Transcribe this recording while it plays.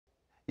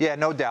Yeah,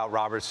 no doubt,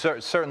 Robert.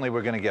 Certainly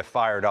we're going to get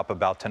fired up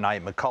about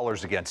tonight.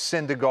 McCullers against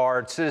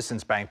Syndergaard.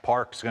 Citizens Bank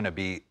Park's going to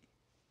be,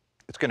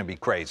 it's going to be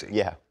crazy.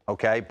 Yeah.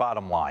 Okay,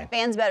 bottom line.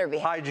 Fans better be.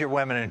 Hide your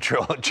women and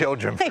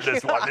children for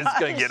this one. It's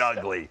going to get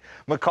ugly.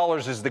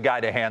 McCullers is the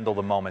guy to handle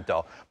the moment,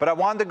 though. But I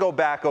wanted to go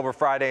back over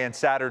Friday and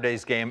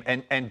Saturday's game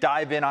and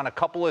dive in on a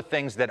couple of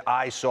things that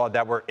I saw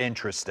that were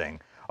interesting.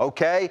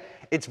 Okay?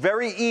 It's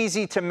very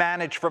easy to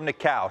manage from the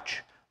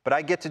couch. But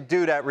I get to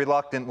do that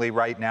reluctantly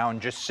right now and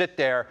just sit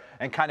there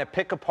and kind of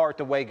pick apart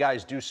the way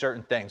guys do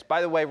certain things. By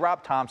the way,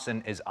 Rob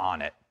Thompson is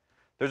on it.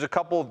 There's a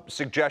couple of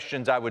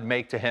suggestions I would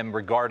make to him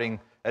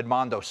regarding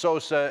Edmundo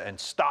Sosa and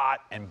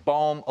Stott and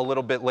Bohm a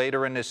little bit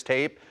later in this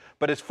tape.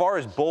 But as far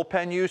as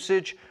bullpen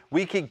usage,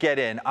 we could get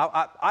in.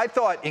 I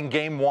thought in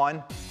game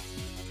one,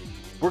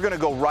 we're going to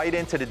go right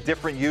into the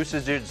different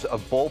usages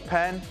of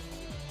bullpen.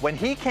 When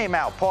he came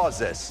out, pause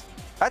this.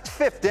 That's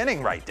fifth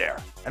inning right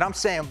there. And I'm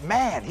saying,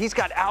 man, he's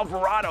got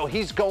Alvarado.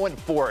 He's going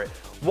for it.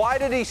 Why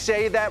did he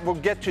say that? We'll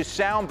get to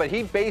sound, but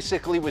he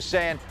basically was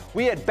saying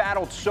we had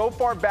battled so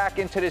far back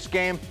into this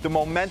game, the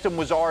momentum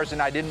was ours,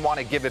 and I didn't want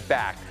to give it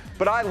back.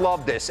 But I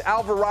love this.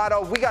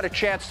 Alvarado, we got a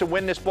chance to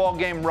win this ball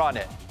game, run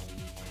it.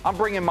 I'm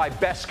bringing my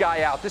best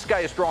guy out. This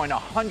guy is throwing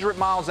 100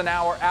 miles an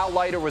hour. Al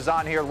Leiter was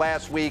on here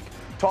last week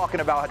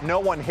talking about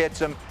no one hits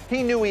him.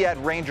 He knew he had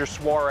Ranger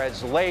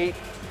Suarez late.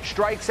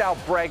 Strikes out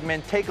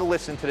Bregman. Take a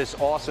listen to this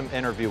awesome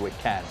interview with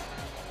Ken.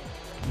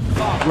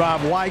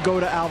 Rob, why go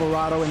to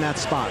Alvarado in that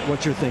spot?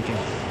 What's your thinking?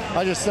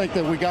 I just think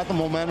that we got the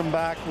momentum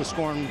back. We're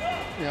scoring,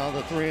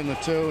 the 3 and the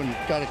 2, and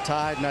got it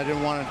tied. And I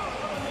didn't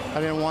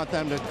want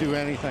them to do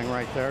anything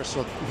right there.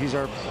 So he's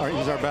our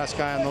best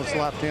guy on those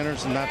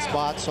left-handers in that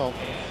spot. So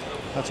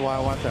that's why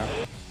I went there.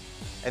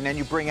 And then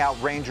you bring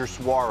out Ranger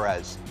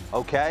Suarez,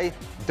 okay?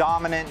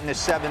 Dominant in the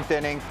 7th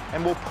inning,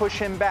 and we'll push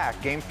him back.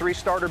 Game 3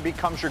 starter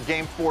becomes your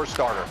Game 4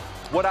 starter.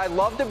 What I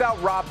loved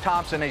about Rob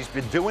Thompson, he's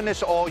been doing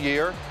this all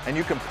year, and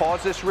you can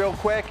pause this real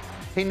quick.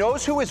 He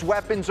knows who his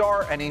weapons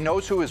are, and he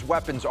knows who his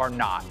weapons are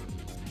not.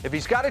 If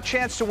he's got a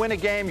chance to win a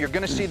game, you're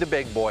going to see the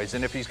big boys.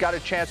 And if he's got a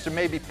chance to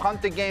maybe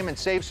punt the game and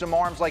save some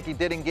arms like he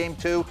did in Game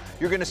 2,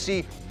 you're going to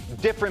see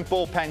different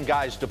bullpen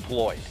guys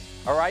deployed.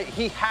 All right?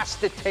 He has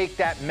to take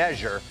that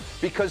measure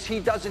because he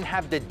doesn't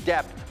have the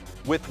depth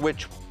with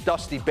which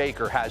Dusty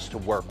Baker has to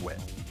work with.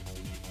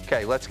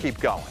 Okay, let's keep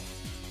going.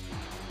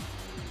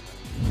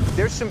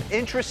 There's some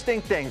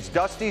interesting things.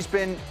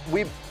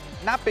 We've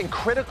not been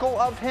critical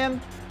of him,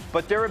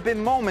 but there have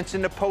been moments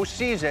in the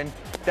postseason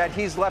that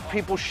he's left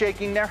people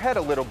shaking their head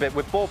a little bit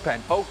with bullpen.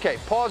 Okay,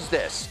 pause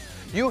this.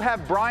 You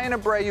have Brian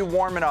Abreu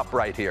warming up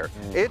right here.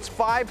 It's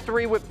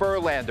 5-3 with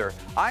Verlander.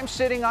 I'm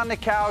sitting on the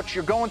couch.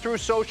 You're going through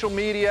social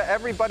media.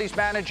 Everybody's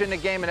managing the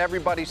game, and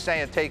everybody's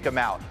saying take him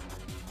out.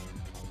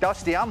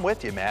 Dusty, I'm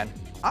with you, man.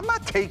 I'm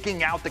not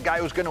taking out the guy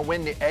who's going to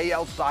win the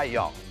AL Cy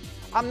Young.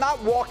 I'm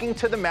not walking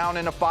to the mound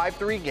in a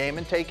 5-3 game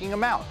and taking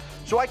him out.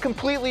 So I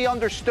completely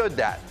understood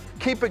that.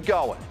 Keep it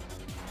going.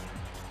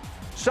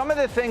 Some of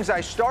the things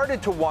I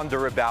started to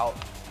wonder about,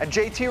 and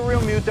JT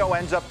Realmuto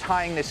ends up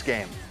tying this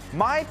game.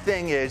 My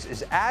thing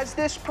is as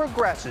this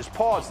progresses,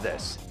 pause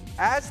this,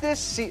 as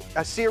this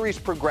series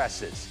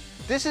progresses,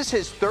 this is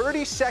his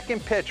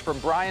 32nd pitch from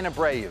Brian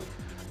Abreu.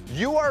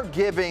 You are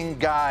giving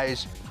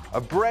guys,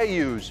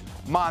 Abreu's,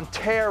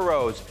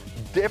 Montero's,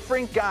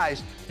 different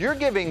guys, you're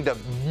giving the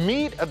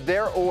meat of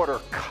their order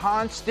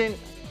constant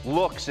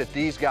looks at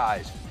these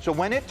guys. So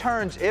when it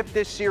turns, if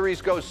this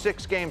series goes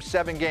 6 games,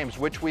 7 games,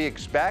 which we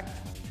expect,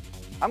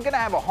 I'm going to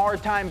have a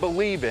hard time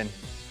believing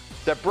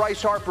that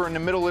Bryce Harper in the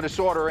middle of this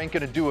order ain't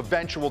going to do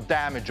eventual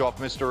damage off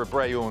Mr.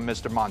 Abreu and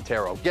Mr.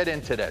 Montero. Get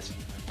into this.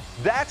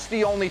 That's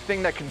the only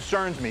thing that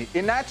concerns me.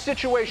 In that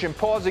situation,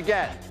 pause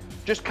again,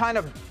 just kind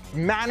of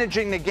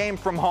managing the game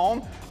from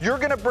home, you're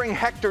going to bring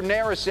Hector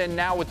Neris in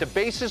now with the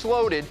bases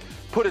loaded,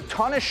 put a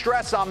ton of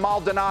stress on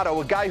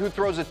Maldonado, a guy who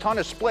throws a ton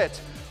of splits,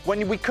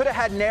 when we could have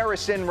had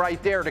Neris in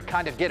right there to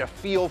kind of get a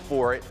feel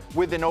for it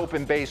with an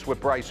open base with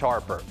Bryce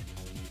Harper.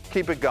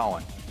 Keep it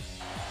going.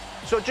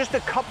 So just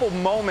a couple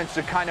moments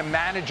to kind of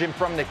manage him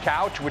from the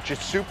couch, which is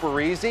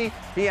super easy.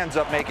 He ends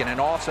up making an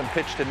awesome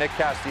pitch to Nick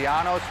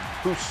Castellanos,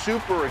 who's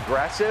super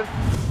aggressive.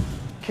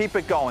 Keep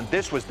it going.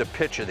 This was the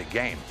pitch of the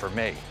game for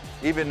me.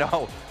 Even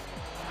though,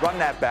 run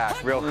that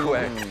back real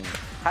quick.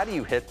 How do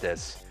you hit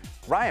this?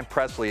 Ryan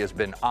Presley has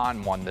been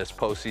on one this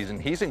postseason.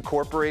 He's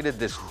incorporated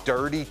this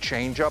dirty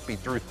changeup. He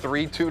threw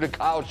 3-2 to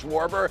Kyle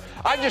Schwarber.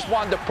 I just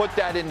wanted to put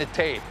that in the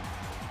tape.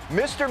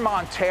 Mr.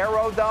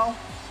 Montero, though,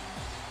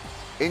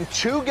 in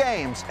 2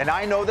 games, and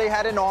I know they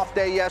had an off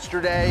day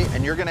yesterday,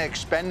 and you're going to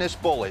expend this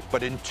bullet,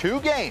 but in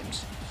 2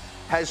 games,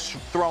 has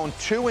thrown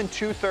 2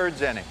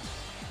 2/3 innings.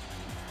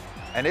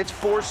 And it's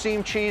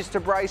 4-seam cheese to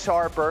Bryce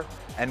Harper,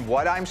 and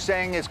what I'm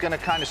saying is going to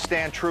kind of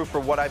stand true for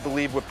what I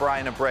believe with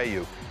Brian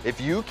Abreu.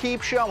 If you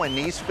keep showing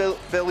these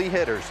Philly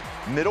hitters,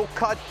 middle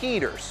cut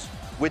heaters,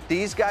 with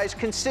these guys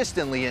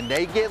consistently, and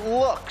they get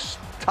looks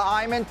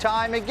time and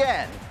time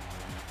again,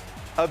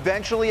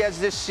 eventually as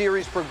this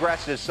series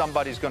progresses,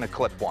 somebody's going to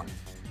clip one.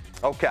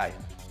 Okay,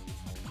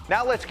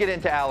 now let's get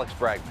into Alex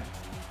Bregman.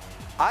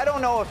 I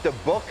don't know if the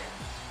book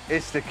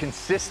is to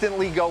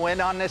consistently go in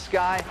on this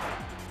guy,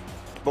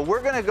 but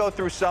we're going to go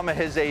through some of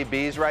his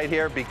ABs right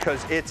here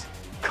because it's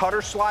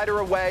cutter slider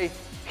away,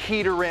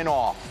 heater in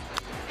off,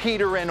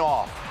 heater in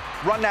off.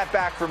 Run that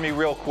back for me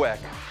real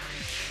quick.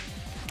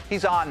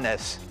 He's on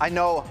this. I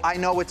know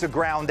it's a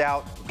ground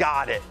out.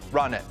 Got it.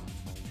 Run it.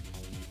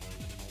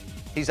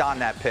 He's on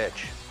that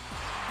pitch.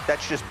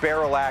 That's just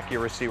barrel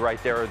accuracy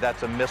right there.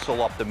 That's a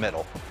missile up the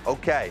middle.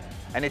 Okay,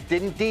 and it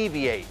didn't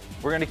deviate.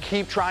 We're going to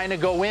keep trying to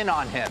go in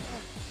on him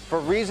for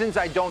reasons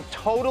I don't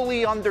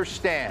totally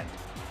understand.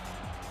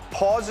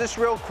 Pause this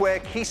real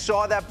quick. He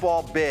saw that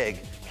ball big.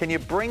 Can you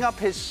bring up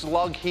his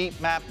slug heat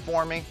map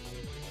for me?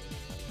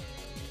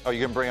 Oh,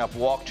 you can bring up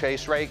walk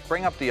chase rate?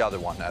 Bring up the other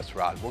one, that's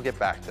Rod. We'll get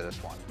back to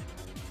this one.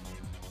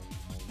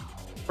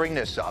 Bring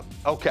this up.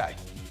 Okay,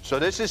 so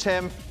this is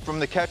him from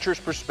the catcher's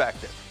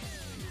perspective.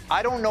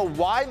 I don't know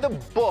why the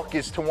book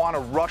is to want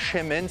to rush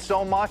him in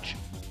so much.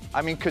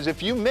 I mean, because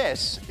if you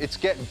miss, it's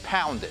getting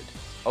pounded,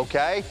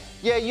 okay?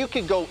 Yeah, you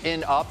could go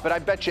in up, but I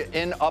bet you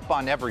in up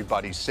on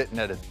everybody's sitting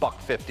at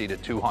 $150 to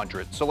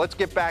 200. So let's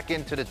get back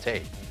into the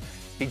tape.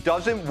 He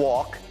doesn't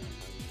walk.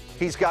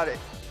 He's got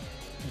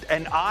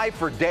an eye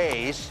for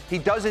days. He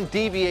doesn't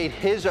deviate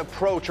his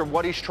approach or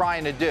what he's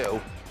trying to do.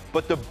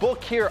 But the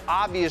book here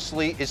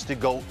obviously is to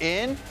go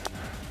in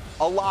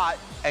a lot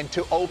and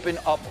to open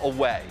up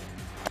away.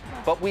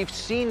 But we've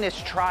seen this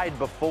tried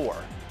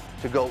before,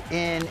 to go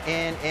in,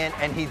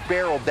 and he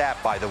barreled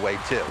that, by the way,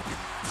 too.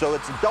 So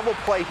it's a double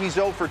play. He's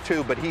 0 for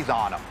 2, but he's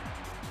on him.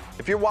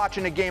 If you're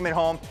watching a game at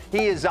home,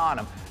 he is on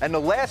him. And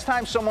the last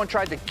time someone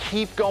tried to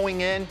keep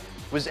going in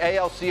was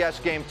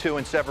ALCS Game 2,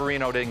 and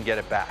Severino didn't get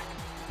it back.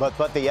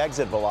 But the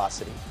exit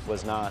velocity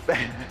was not.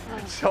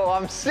 So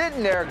I'm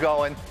sitting there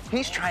going,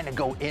 he's trying to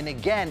go in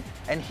again,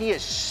 and he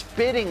is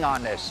spitting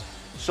on this.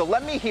 So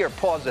let me hear,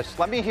 pause this,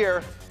 let me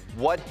hear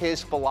what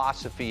his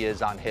philosophy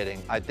is on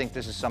hitting. I think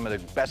this is some of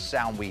the best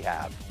sound we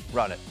have.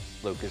 Run it,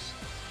 Lucas.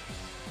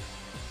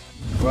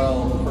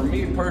 Well, for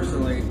me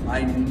personally,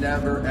 I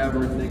never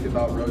ever think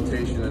about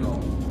rotation at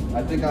all.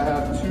 I think I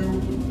have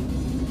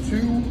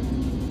two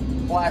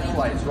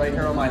flashlights right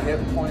here on my hip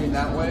pointing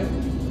that way.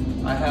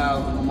 I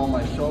have them on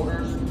my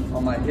shoulders,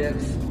 on my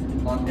hips,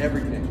 on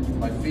everything,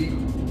 my feet.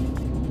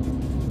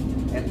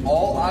 And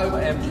all I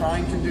am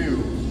trying to do,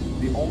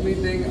 the only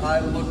thing I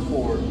look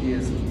for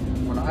is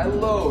when I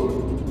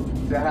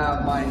load to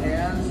have my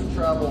hands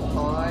travel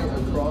high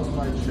across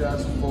my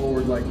chest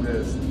forward like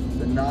this,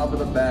 the knob of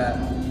the bat,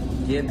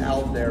 get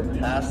out there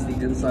past the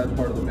inside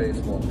part of the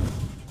baseball.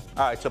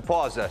 All right, so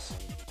pause this.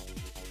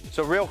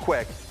 So real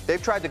quick,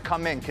 they've tried to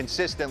come in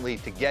consistently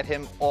to get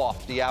him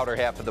off the outer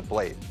half of the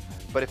plate.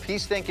 But if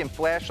he's thinking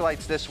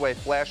flashlights this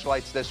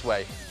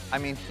way, I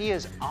mean, he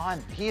is on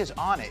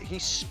it.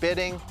 He's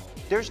spitting.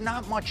 There's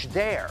not much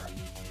there.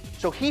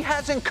 So he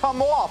hasn't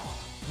come off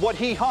what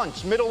he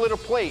hunts, middle of the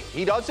plate.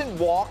 He doesn't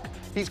walk.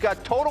 He's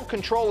got total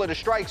control of the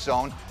strike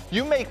zone.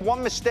 You make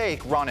one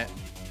mistake, run it.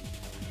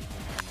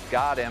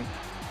 Got him.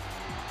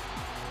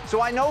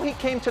 So I know he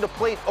came to the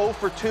plate 0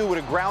 for 2 with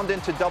a ground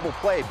into double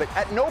play, but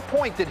at no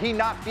point did he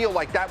not feel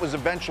like that was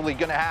eventually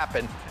going to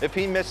happen if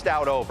he missed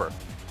out over.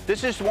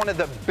 This is one of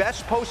the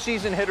best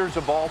postseason hitters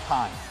of all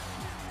time.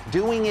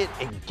 Doing it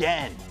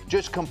again,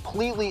 just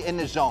completely in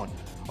the zone.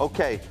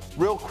 Okay,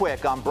 real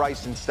quick on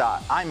Bryson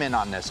Stott. I'm in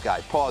on this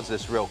guy. Pause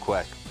this real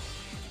quick.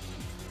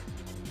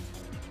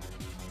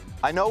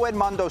 I know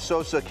Edmundo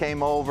Sosa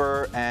came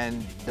over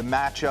and the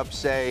matchups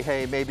say,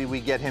 hey, maybe we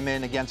get him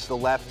in against the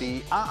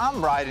lefty.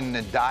 I'm riding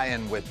and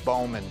dying with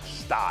Bohm and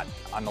Stott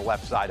on the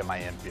left side of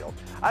my infield.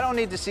 I don't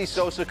need to see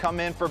Sosa come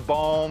in for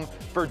Bohm,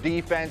 for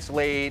defense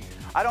late.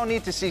 I don't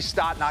need to see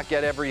Stott not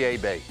get every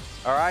AB.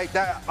 All right,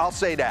 I'll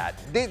say that.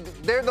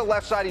 They're the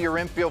left side of your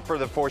infield for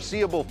the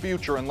foreseeable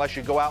future unless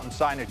you go out and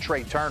sign a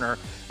Trey Turner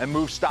and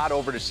move Stott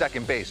over to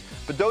second base.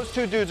 But those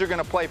two dudes are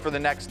going to play for the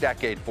next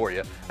decade for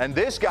you. And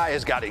this guy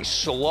has got a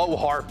slow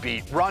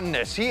heartbeat. Run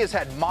this. He has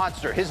had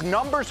monster. His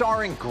numbers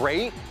aren't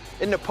great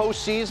in the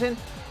postseason,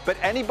 but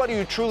anybody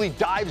who truly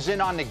dives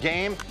in on the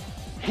game,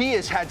 he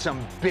has had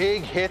some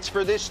big hits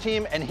for this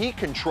team, and he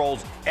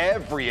controls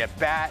every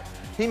at-bat.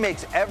 He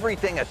makes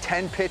everything a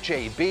 10-pitch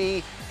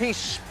AB. He's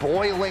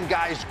spoiling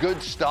guys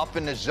good stuff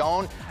in the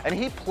zone, and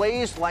he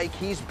plays like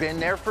he's been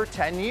there for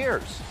 10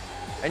 years.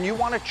 And you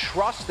want to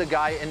trust the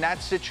guy in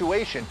that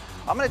situation.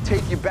 I'm going to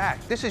take you back.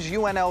 This is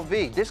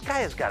UNLV. This guy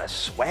has got a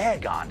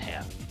swag on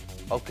him.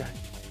 Okay.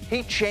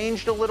 He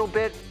changed a little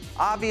bit.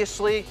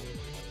 Obviously,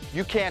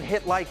 you can't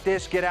hit like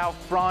this, get out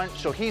front.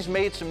 So he's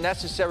made some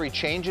necessary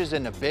changes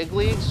in the big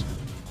leagues.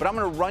 But I'm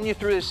going to run you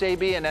through this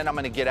AB, and then I'm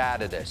going to get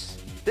out of this.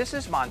 This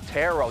is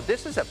Montero.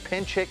 This is a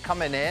pinch hit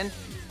coming in.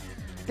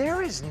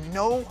 There is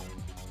no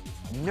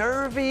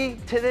nervy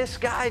to this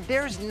guy.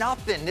 There's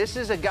nothing. This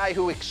is a guy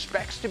who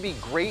expects to be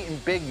great in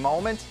big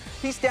moments.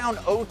 He's down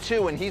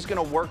 0-2, and he's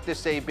going to work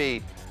this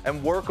AB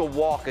and work a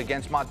walk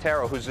against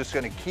Montero, who's just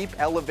going to keep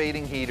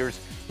elevating heaters.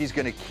 He's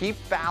going to keep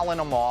fouling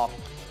them off,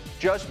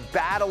 just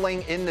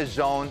battling in the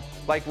zone.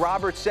 Like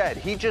Robert said,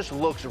 he just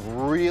looks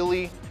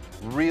really,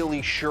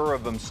 really sure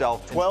of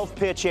himself.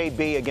 12-pitch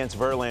AB against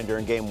Verlander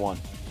in Game 1.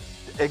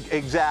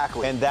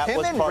 Exactly. And that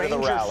was part of the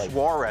rally.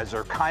 Suarez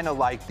are kind of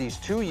like these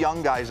two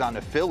young guys on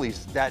the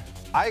Phillies that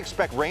I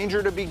expect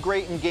Ranger to be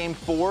great in Game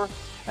 4,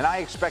 and I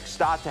expect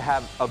Stott to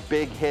have a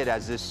big hit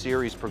as this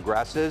series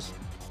progresses.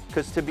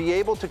 Because to be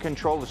able to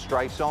control the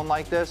strike zone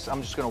like this,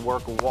 I'm just going to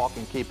work a walk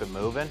and keep it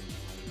moving.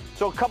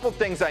 So a couple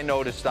things I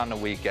noticed on the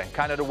weekend,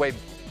 kind of the way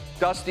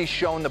Dusty's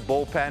shown the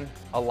bullpen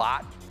a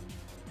lot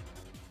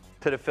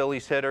to the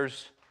Phillies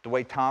hitters, the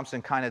way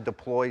Thompson kind of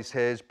deploys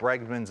his.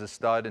 Bregman's a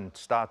stud, and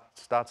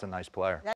Stott's a nice player.